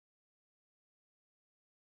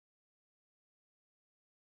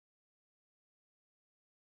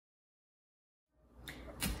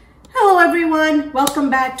everyone, welcome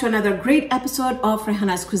back to another great episode of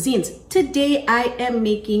Raihana's Cuisines. Today I am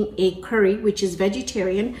making a curry which is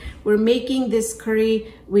vegetarian. We're making this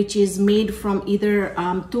curry which is made from either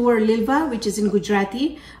Tuver Lilva, which is in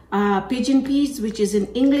Gujarati, Pegion peas, which is in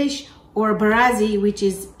English, or Bharazi, which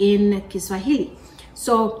is in Kiswahili.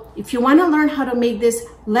 So if you want to learn how to make this,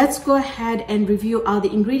 let's go ahead and review all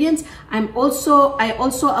the ingredients. I also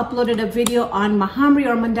uploaded a video on mahamri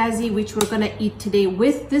or mandazi, which we're going to eat today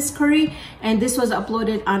with this curry, and this was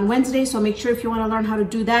uploaded on Wednesday. So make sure if you want to learn how to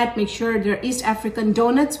do that, make sure they're East African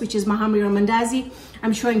donuts, which is mahamri or mandazi.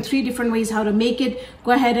 I'm showing 3 different ways how to make it.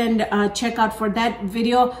 Go ahead and check out for that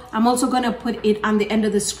video. I'm also going to put it on the end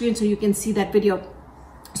of the screen so you can see that video.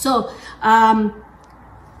 So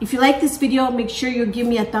if you like this video, make sure you give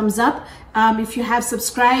me a thumbs up. If you have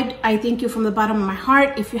subscribed, I thank you from the bottom of my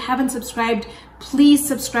heart. If you haven't subscribed, please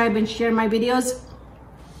subscribe and share my videos.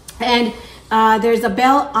 And there's a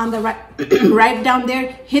bell on the right down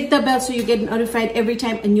there. Hit the bell so you get notified every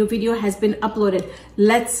time a new video has been uploaded.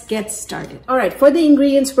 Let's get started. All right, for the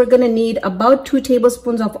ingredients, we're gonna need about 2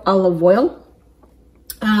 tablespoons of olive oil.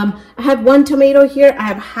 I have 1 tomato here. I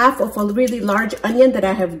have half of a really large onion that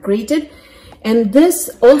I have grated. And this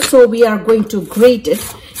also we are going to grate it.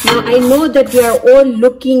 Now I know that we are all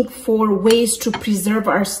looking for ways to preserve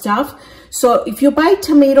our stuff. So if you buy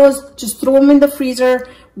tomatoes, just throw them in the freezer,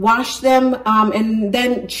 wash them, and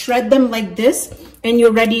then shred them like this, and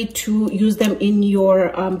you're ready to use them in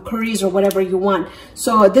your curries or whatever you want.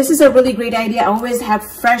 So this is a really great idea. I always have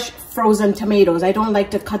fresh frozen tomatoes. I don't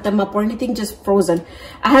like to cut them up or anything, just frozen.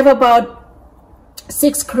 I have about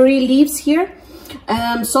 6 curry leaves here.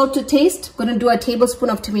 Salt to taste. I'm going to do a tablespoon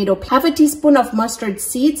of tomato, half a teaspoon of mustard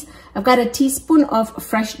seeds. I've got a teaspoon of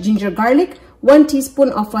fresh ginger garlic, 1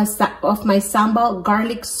 teaspoon of my sambal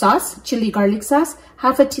garlic sauce, chili garlic sauce,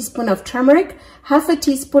 half a teaspoon of turmeric, half a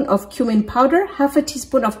teaspoon of cumin powder, half a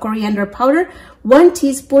teaspoon of coriander powder, 1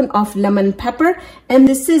 teaspoon of lemon pepper, and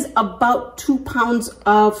this is about 2 pounds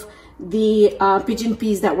of the pigeon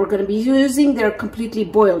peas that we're going to be using. They're completely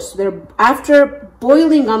boiled, so they're, after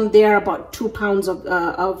boiling them, they are about 2 pounds of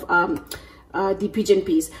the pigeon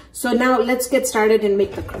peas. So now let's get started and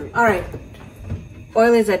make the curry. All right,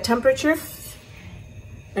 oil is at temperature,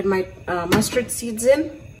 and my mustard seeds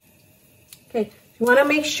in. Okay, you want to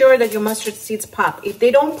make sure that your mustard seeds pop. If they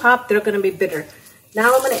don't pop, they're going to be bitter.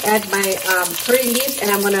 Now I'm going to add my curry leaves, and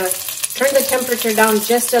I'm going to turn the temperature down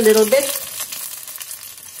just a little bit.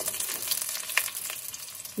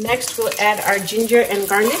 Next, we'll add our ginger and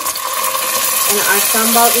garlic and our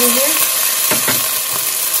sambal in here.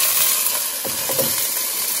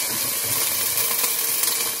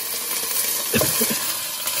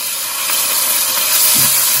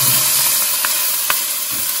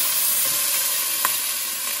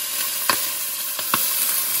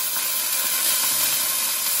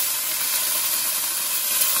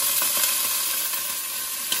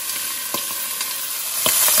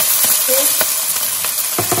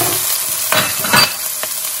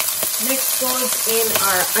 Next goes in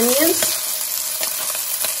our onions.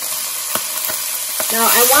 Now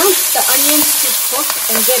I want the onions to cook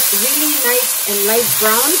and get really nice and light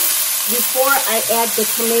brown before I add the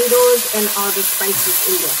tomatoes and all the spices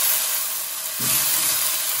in there.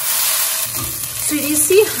 So you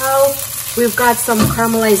see how we've got some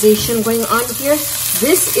caramelization going on here?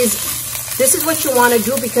 This is what you want to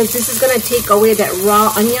do, because this is going to take away that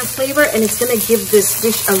raw onion flavor, and it's going to give this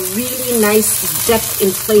dish a really nice depth in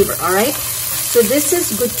flavor. All right, so this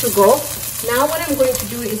is good to go. Now what I'm going to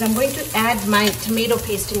do is I'm going to add my tomato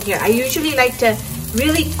paste in here. I usually like to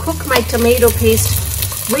really cook my tomato paste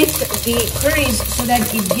with the curries so that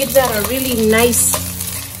it gives that a really nice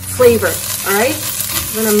flavor. All right,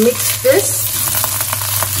 I'm going to mix this.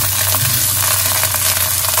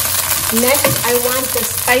 Next, I want the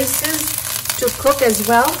spices to cook as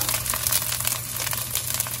well.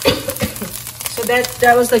 So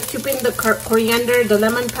that was the cumin, the coriander, the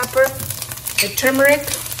lemon pepper, the turmeric.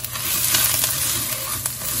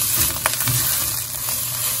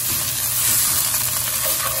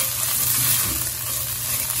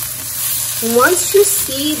 Once you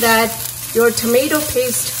see that your tomato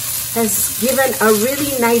paste has given a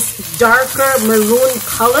really nice darker maroon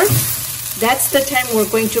color, that's the time we're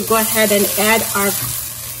going to go ahead and add our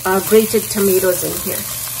grated tomatoes in here.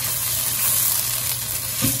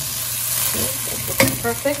 Okay, that's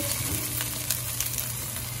perfect.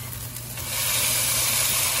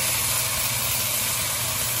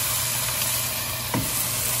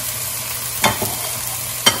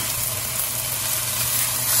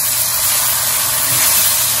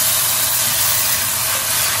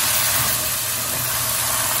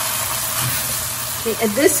 Okay,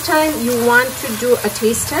 at this time, you want to do a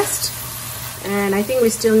taste test. And I think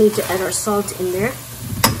we still need to add our salt in there.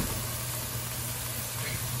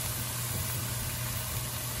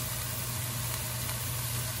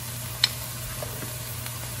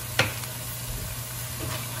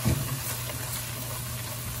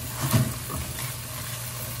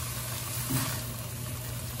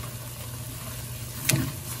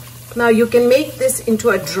 Now you can make this into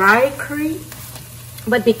a dry curry,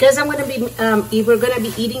 but because I'm going to be, we're going to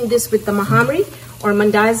be eating this with the mahamri or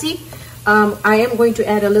mandazi, I am going to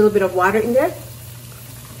add a little bit of water in there.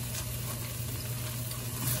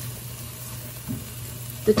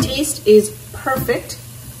 The taste is perfect.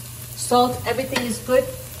 Salt, everything is good.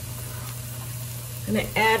 I'm going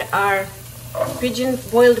to add our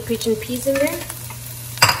boiled pigeon peas in there.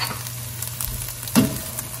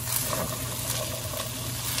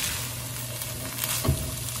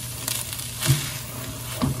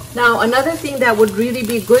 Now, another thing that would really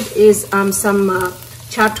be good is some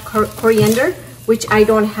chopped coriander, which I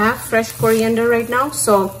don't have fresh coriander right now.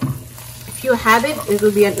 So if you have it, it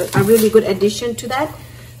will be a really good addition to that.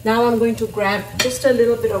 Now I'm going to grab just a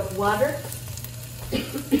little bit of water.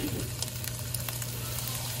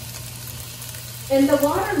 And the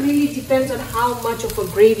water really depends on how much of a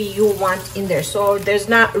gravy you want in there. So there's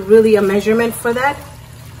not really a measurement for that.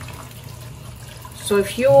 So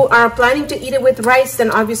if you are planning to eat it with rice,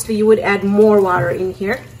 then obviously you would add more water in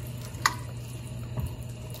here.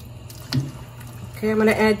 Okay, I'm going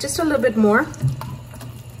to add just a little bit more.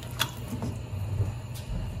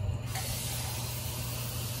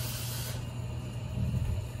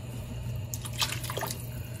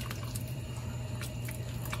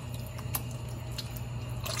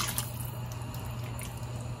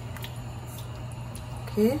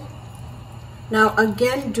 Okay. Now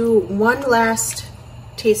again, do one last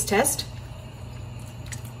taste test.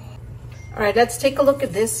 All right, let's take a look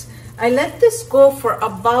at this. I let this go for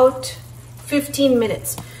about 15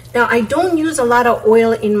 minutes. Now, I don't use a lot of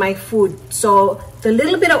oil in my food, so the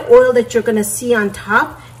little bit of oil that you're gonna see on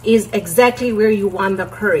top is exactly where you want the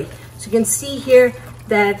curry. So you can see here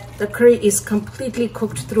that the curry is completely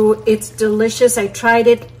cooked through. It's delicious. I tried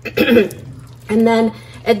it. And then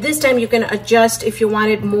at this time, you can adjust if you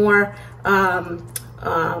wanted more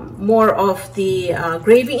of the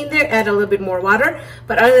gravy in there, add a little bit more water.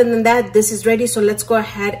 But other than that, this is ready. So let's go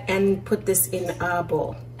ahead and put this in a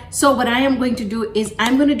bowl. So what I am going to do is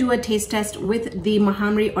I'm going to do a taste test with the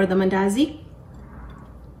mahamri or the mandazi.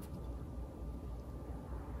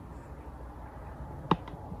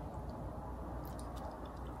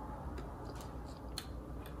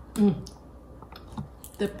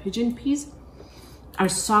 The pigeon peas are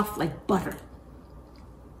soft like butter.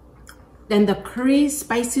 Then the curry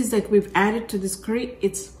spices that we've added to this curry,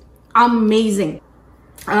 it's amazing.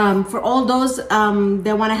 For all those that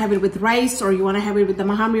want to have it with rice, or you want to have it with the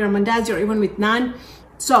mahamri or mandazi, or even with naan.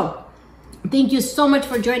 So thank you so much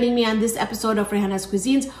for joining me on this episode of Raihana's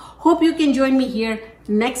Cuisines. Hope you can join me here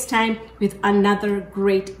next time with another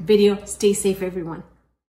great video. Stay safe, everyone.